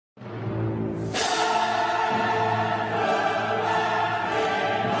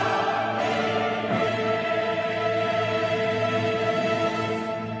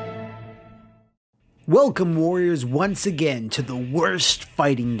Welcome, warriors, once again to the worst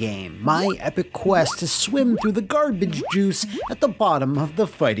fighting game, my epic quest to swim through the garbage juice at the bottom of the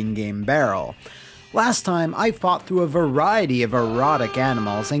fighting game barrel. Last time, I fought through a variety of erotic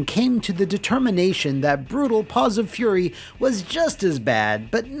animals and came to the determination that Brutal Paws of Fury was just as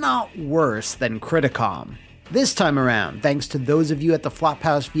bad, but not worse than Criticom. This time around, thanks to those of you at the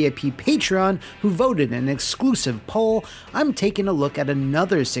Flophouse VIP Patreon who voted in an exclusive poll, I'm taking a look at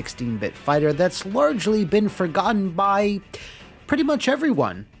another 16-bit fighter that's largely been forgotten by pretty much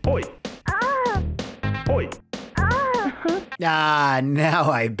everyone. Oi! Oi! Now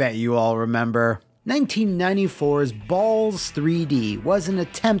I bet you all remember. 1994's Ballz 3D was an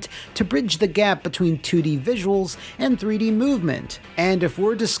attempt to bridge the gap between 2D visuals and 3D movement. And if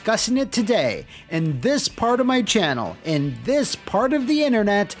we're discussing it today, in this part of my channel, in this part of the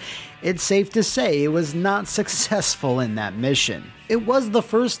internet, it's safe to say it was not successful in that mission. It was the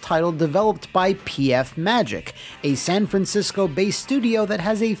first title developed by PF Magic, a San Francisco-based studio that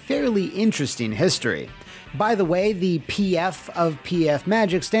has a fairly interesting history. By the way, the PF of PF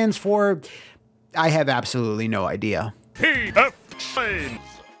Magic stands for... I have absolutely no idea. PF Games!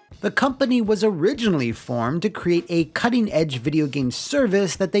 The company was originally formed to create a cutting-edge video game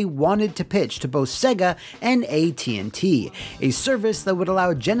service that they wanted to pitch to both Sega and AT&T, a service that would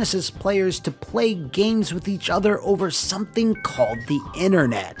allow Genesis players to play games with each other over something called the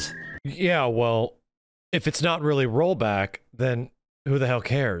internet. Yeah, well, if it's not really rollback, then who the hell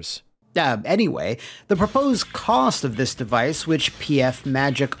cares? Anyway, the proposed cost of this device, which PF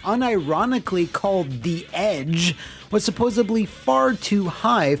Magic unironically called the Edge, was supposedly far too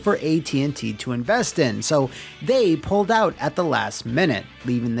high for AT&T to invest in, so they pulled out at the last minute,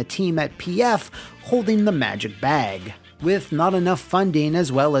 leaving the team at PF holding the magic bag. With not enough funding,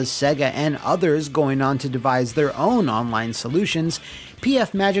 as well as Sega and others going on to devise their own online solutions,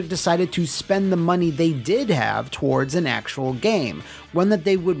 PF Magic decided to spend the money they did have towards an actual game, one that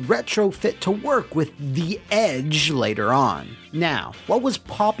they would retrofit to work with the Edge later on. Now, what was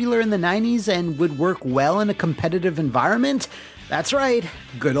popular in the 90s and would work well in a competitive environment? That's right,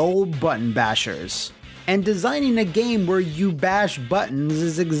 good old button bashers. And designing a game where you bash buttons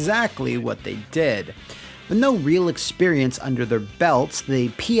is exactly what they did. With no real experience under their belts, the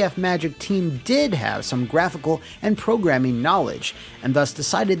PF Magic team did have some graphical and programming knowledge, and thus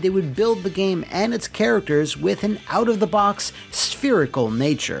decided they would build the game and its characters with an out-of-the-box, spherical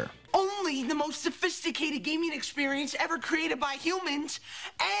nature. Only the most sophisticated gaming experience ever created by humans,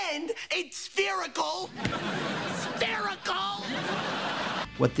 and it's spherical! Spherical!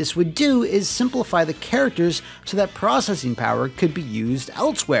 What this would do is simplify the characters so that processing power could be used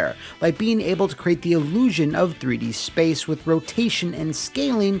elsewhere, like being able to create the illusion of 3D space with rotation and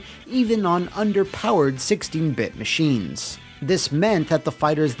scaling even on underpowered 16-bit machines. This meant that the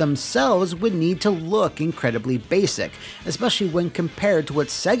fighters themselves would need to look incredibly basic, especially when compared to what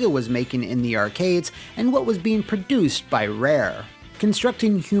Sega was making in the arcades and what was being produced by Rare.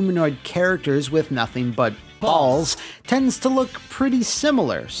 Constructing humanoid characters with nothing but balls tends to look pretty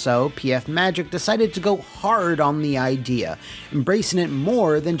similar, so PF Magic decided to go hard on the idea, embracing it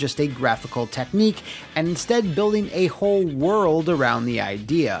more than just a graphical technique, and instead building a whole world around the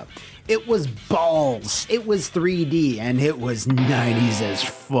idea. It was balls, it was 3D, and it was 90s as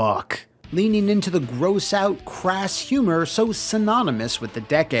fuck, leaning into the gross-out, crass humor so synonymous with the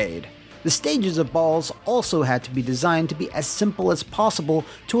decade. The stages of Ballz also had to be designed to be as simple as possible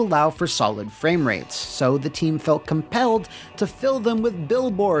to allow for solid frame rates, so the team felt compelled to fill them with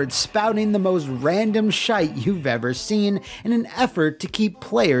billboards spouting the most random shite you've ever seen in an effort to keep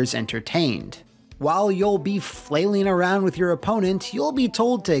players entertained. While you'll be flailing around with your opponent, you'll be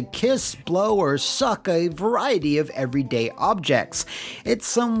told to kiss, blow, or suck a variety of everyday objects. It's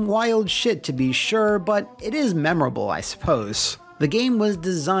some wild shit to be sure, but it is memorable, I suppose. The game was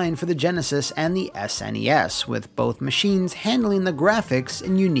designed for the Genesis and the SNES, with both machines handling the graphics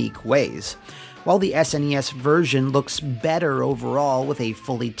in unique ways. While the SNES version looks better overall with a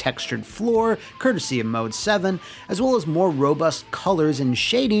fully textured floor, courtesy of Mode 7, as well as more robust colors and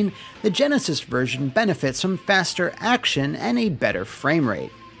shading, the Genesis version benefits from faster action and a better frame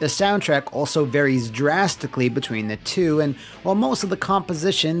rate. The soundtrack also varies drastically between the two, and while most of the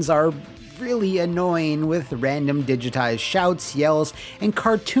compositions are really annoying with random digitized shouts, yells, and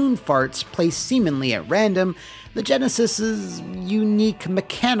cartoon farts placed seemingly at random, the Genesis's unique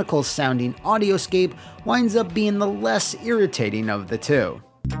mechanical sounding audioscape winds up being the less irritating of the two.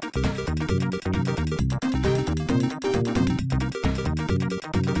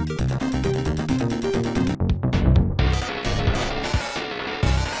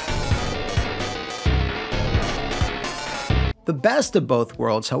 The best of both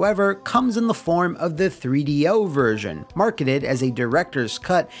worlds, however, comes in the form of the 3DO version, marketed as a director's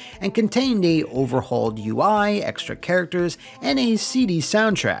cut and contained a overhauled UI, extra characters, and a CD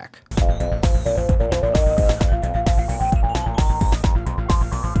soundtrack.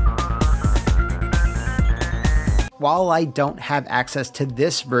 While I don't have access to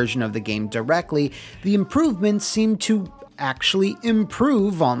this version of the game directly, the improvements seem to actually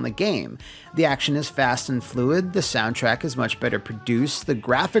improve on the game. The action is fast and fluid, the soundtrack is much better produced, the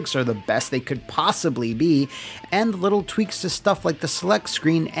graphics are the best they could possibly be, and the little tweaks to stuff like the select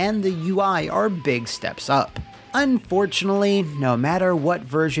screen and the UI are big steps up. Unfortunately, no matter what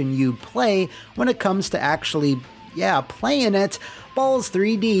version you play, when it comes to actually, playing it, Ballz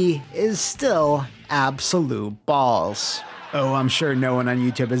 3D is still absolute balls. Oh, I'm sure no one on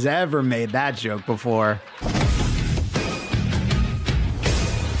YouTube has ever made that joke before.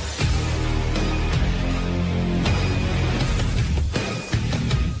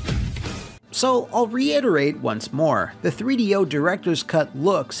 So I'll reiterate once more, the 3DO Director's Cut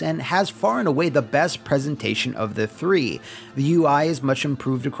looks and has far and away the best presentation of the three. The UI is much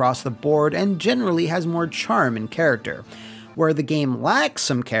improved across the board and generally has more charm and character. Where the game lacks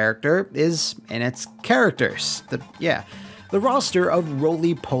some character is in its characters. The roster of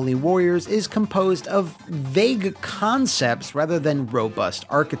roly-poly warriors is composed of vague concepts rather than robust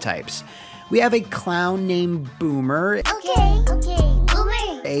archetypes. We have a clown named Boomer. Okay,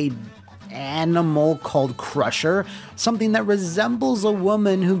 Boomer. A animal called Crusher, something that resembles a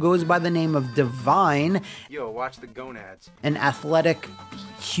woman who goes by the name of Divine. Yo, watch the gonads. An athletic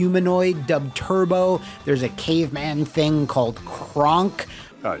humanoid dubbed Turbo. There's a caveman thing called Kronk.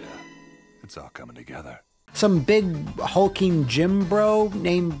 Oh yeah, it's all coming together. Some big hulking gym bro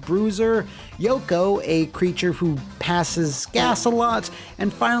named Bruiser, Yoko, a creature who passes gas a lot,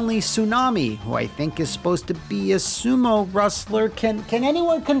 and finally Tsunami, who I think is supposed to be a sumo wrestler. Can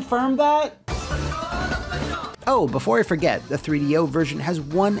anyone confirm that? Oh, before I forget, the 3DO version has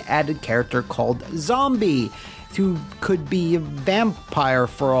one added character called Zombie, who could be a vampire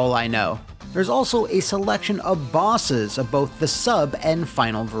for all I know. There's also a selection of bosses of both the sub and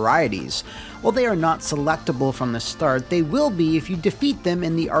final varieties. While they are not selectable from the start, they will be if you defeat them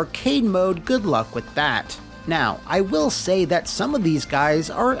in the arcade mode. Good luck with that. Now, I will say that some of these guys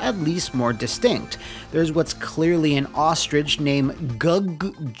are at least more distinct. There's what's clearly an ostrich named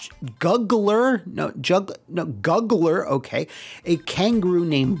Guggler, okay, a kangaroo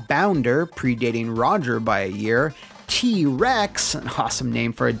named Bounder, predating Roger by a year, T-Rex, an awesome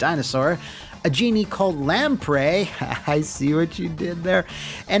name for a dinosaur, a genie called Lamprey, I see what you did there,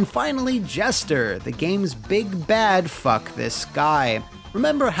 and finally Jester, the game's big bad fuck this guy.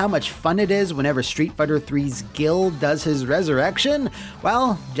 Remember how much fun it is whenever Street Fighter III's Gil does his resurrection?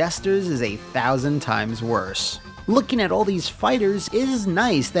 Well, Jester's is 1,000 times worse. Looking at all these fighters, it is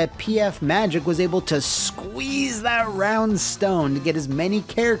nice that PF Magic was able to squeeze that round stone to get as many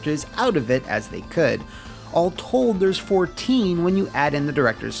characters out of it as they could. All told, there's 14 when you add in the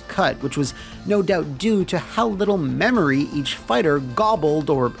director's cut, which was no doubt due to how little memory each fighter gobbled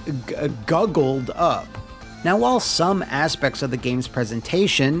or guggled up. Now, while some aspects of the game's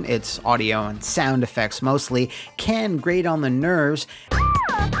presentation, its audio and sound effects mostly, can grate on the nerves,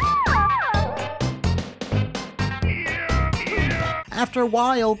 after a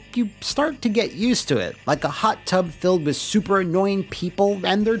while, you start to get used to it, like a hot tub filled with super annoying people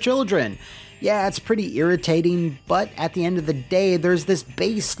and their children. Yeah, it's pretty irritating, but at the end of the day, there's this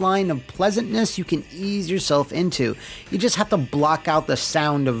baseline of pleasantness you can ease yourself into. You just have to block out the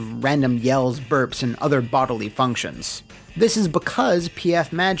sound of random yells, burps, and other bodily functions. This is because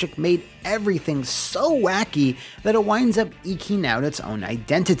PF Magic made everything so wacky that it winds up eking out its own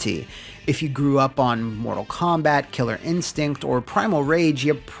identity. If you grew up on Mortal Kombat, Killer Instinct, or Primal Rage,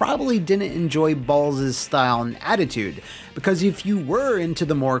 you probably didn't enjoy Ballz' style and attitude, because if you were into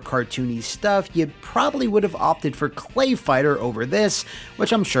the more cartoony stuff, you probably would have opted for Clay Fighter over this,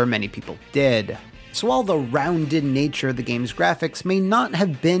 which I'm sure many people did. So while the rounded nature of the game's graphics may not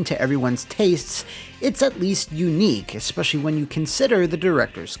have been to everyone's tastes, it's at least unique, especially when you consider the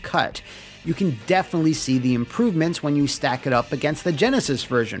director's cut. You can definitely see the improvements when you stack it up against the Genesis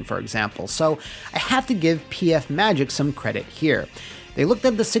version, for example, so I have to give PF Magic some credit here. They looked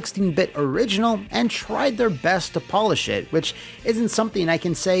at the 16-bit original and tried their best to polish it, which isn't something I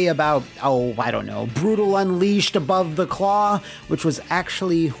can say about, Brutal Unleashed Above the Claw, which was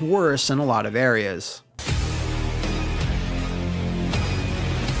actually worse in a lot of areas.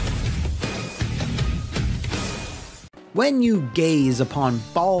 When you gaze upon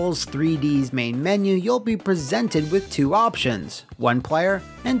Ballz 3D's main menu, you'll be presented with two options, 1-player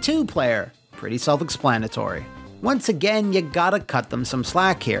and 2-player. Pretty self-explanatory. Once again, you gotta cut them some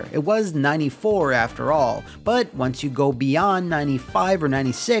slack here. It was 94 after all, but once you go beyond 95 or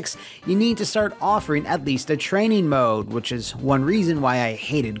 96, you need to start offering at least a training mode, which is one reason why I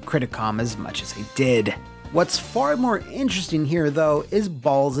hated Criticom as much as I did. What's far more interesting here though is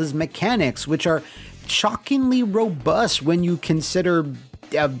Ballz' mechanics, which are shockingly robust when you consider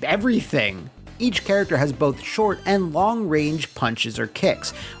everything. Each character has both short and long range punches or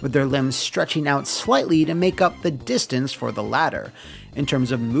kicks, with their limbs stretching out slightly to make up the distance for the latter. In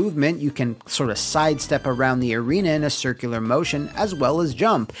terms of movement, you can sort of sidestep around the arena in a circular motion as well as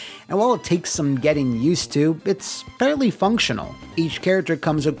jump, and while it takes some getting used to, it's fairly functional. Each character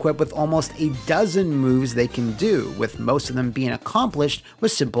comes equipped with almost a dozen moves they can do, with most of them being accomplished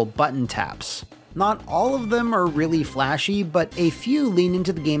with simple button taps. Not all of them are really flashy, but a few lean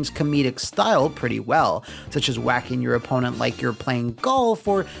into the game's comedic style pretty well, such as whacking your opponent like you're playing golf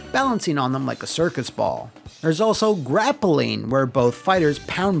or balancing on them like a circus ball. There's also grappling, where both fighters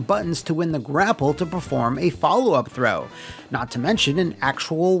pound buttons to win the grapple to perform a follow-up throw. Not to mention an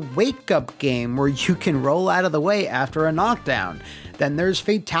actual wake-up game where you can roll out of the way after a knockdown. Then there's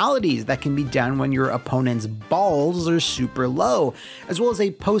fatalities that can be done when your opponent's balls are super low, as well as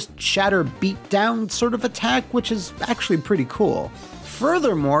a post-shatter beatdown sort of attack, which is actually pretty cool.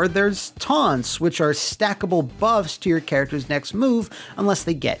 Furthermore, there's taunts, which are stackable buffs to your character's next move unless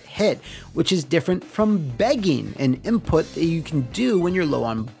they get hit, which is different from begging, an input that you can do when you're low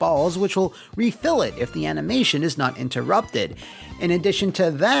on balls, which will refill it if the animation is not interrupted. In addition to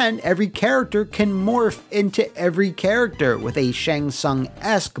that, every character can morph into every character with a Shang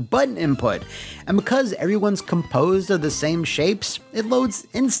Tsung-esque button input, and because everyone's composed of the same shapes, it loads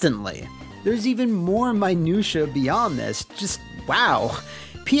instantly. There's even more minutia beyond this, just wow.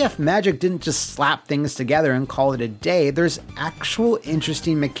 PF Magic didn't just slap things together and call it a day, there's actual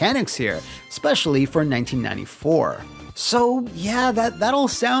interesting mechanics here, especially for 1994. So yeah, that all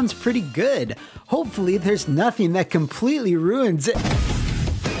sounds pretty good. Hopefully there's nothing that completely ruins it.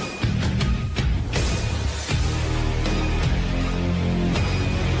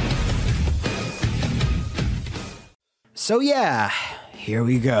 So yeah, here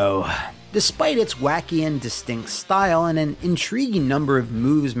we go. Despite its wacky and distinct style and an intriguing number of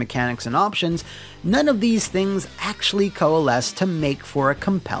moves, mechanics, and options, none of these things actually coalesce to make for a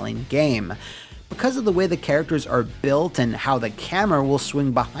compelling game. Because of the way the characters are built and how the camera will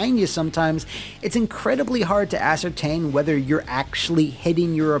swing behind you sometimes, it's incredibly hard to ascertain whether you're actually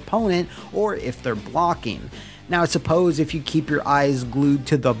hitting your opponent or if they're blocking. Now I suppose if you keep your eyes glued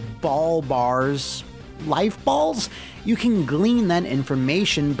to the ball bars, life balls, you can glean that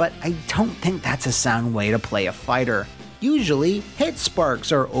information, but I don't think that's a sound way to play a fighter. Usually, hit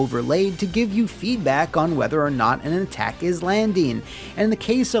sparks are overlaid to give you feedback on whether or not an attack is landing, and in the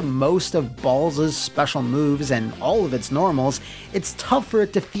case of most of Ballz' special moves and all of its normals, it's tough for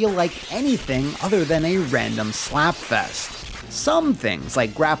it to feel like anything other than a random slapfest. Some things,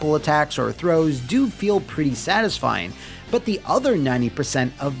 like grapple attacks or throws, do feel pretty satisfying, but the other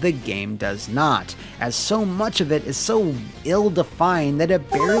 90% of the game does not, as so much of it is so ill-defined that it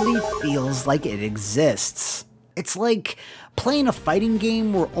barely feels like it exists. It's like playing a fighting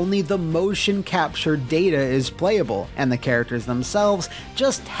game where only the motion capture data is playable, and the characters themselves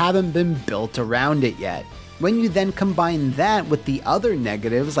just haven't been built around it yet. When you then combine that with the other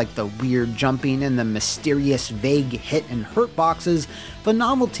negatives like the weird jumping and the mysterious vague hit and hurt boxes, the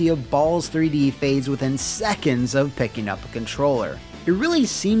novelty of Ballz 3D fades within seconds of picking up a controller. It really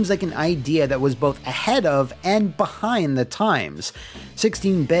seems like an idea that was both ahead of and behind the times.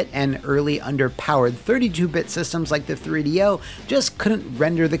 16-bit and early underpowered 32-bit systems like the 3DO just couldn't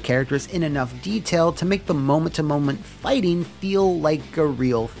render the characters in enough detail to make the moment-to-moment fighting feel like a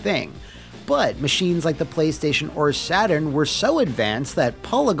real thing. But machines like the PlayStation or Saturn were so advanced that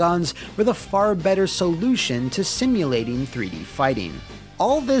polygons were the far better solution to simulating 3D fighting.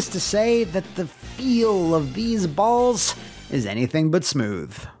 All this to say that the feel of these balls is anything but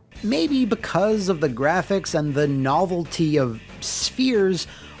smooth. Maybe because of the graphics and the novelty of spheres,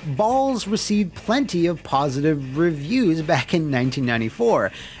 Ballz received plenty of positive reviews back in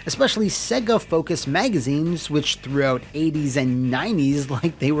 1994, especially Sega-focused magazines which threw out 80s and 90s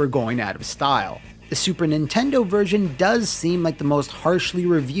like they were going out of style. The Super Nintendo version does seem like the most harshly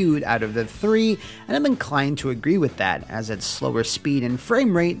reviewed out of the three, and I'm inclined to agree with that, as its slower speed and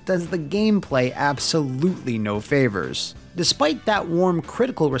frame rate does the gameplay absolutely no favors. Despite that warm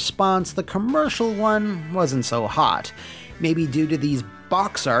critical response, the commercial one wasn't so hot. Maybe due to these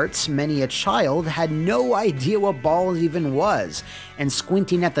box arts, many a child had no idea what Ballz even was, and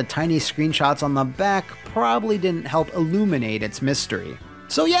squinting at the tiny screenshots on the back probably didn't help illuminate its mystery.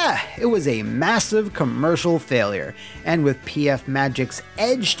 So yeah, it was a massive commercial failure, and with PF Magic's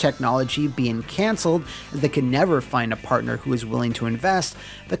Edge technology being cancelled as they could never find a partner who was willing to invest,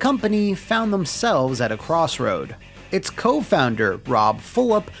 the company found themselves at a crossroad. Its co-founder, Rob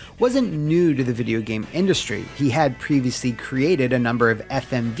Fulop, wasn't new to the video game industry. He had previously created a number of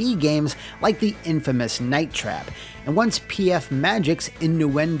FMV games like the infamous Night Trap, and once PF Magic's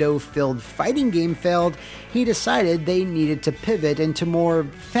innuendo-filled fighting game failed, he decided they needed to pivot into more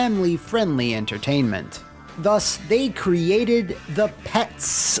family-friendly entertainment. Thus, they created the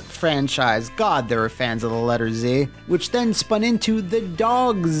Pets franchise, God, they were fans of the letter Z, which then spun into the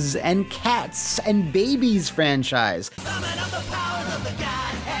Dogs and Cats and Babies franchise,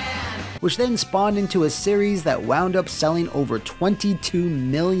 which then spawned into a series that wound up selling over 22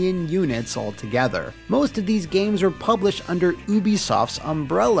 million units altogether. Most of these games were published under Ubisoft's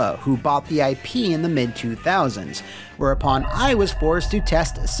umbrella, who bought the IP in the mid-2000s, whereupon I was forced to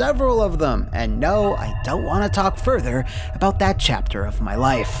test several of them, and no, I don't want to talk further about that chapter of my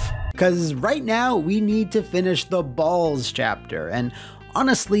life. Because right now, we need to finish the Ballz chapter, and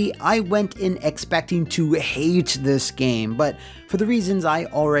honestly, I went in expecting to hate this game, but for the reasons I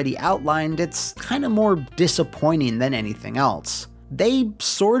already outlined, it's kinda more disappointing than anything else. They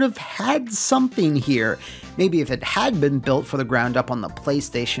sort of had something here. Maybe if it had been built for the ground up on the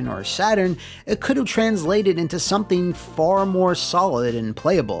PlayStation or Saturn, it could have translated into something far more solid and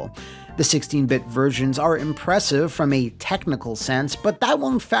playable. The 16-bit versions are impressive from a technical sense, but that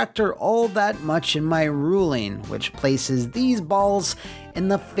won't factor all that much in my ruling, which places these Ballz in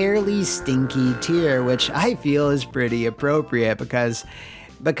the fairly stinky tier, which I feel is pretty appropriate because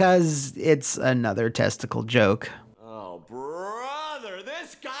it's another testicle joke. Oh, brother,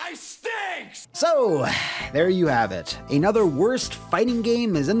 this guy stinks! So, there you have it. Another worst fighting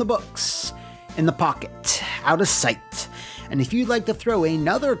game is in the books, in the pocket, out of sight. And if you'd like to throw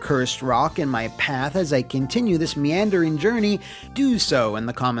another cursed rock in my path as I continue this meandering journey, do so in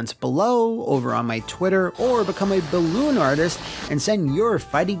the comments below, over on my Twitter, or become a balloon artist and send your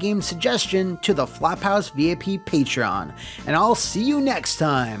fighting game suggestion to the Flophouse VIP Patreon. And I'll see you next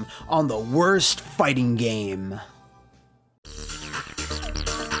time on the worst fighting game.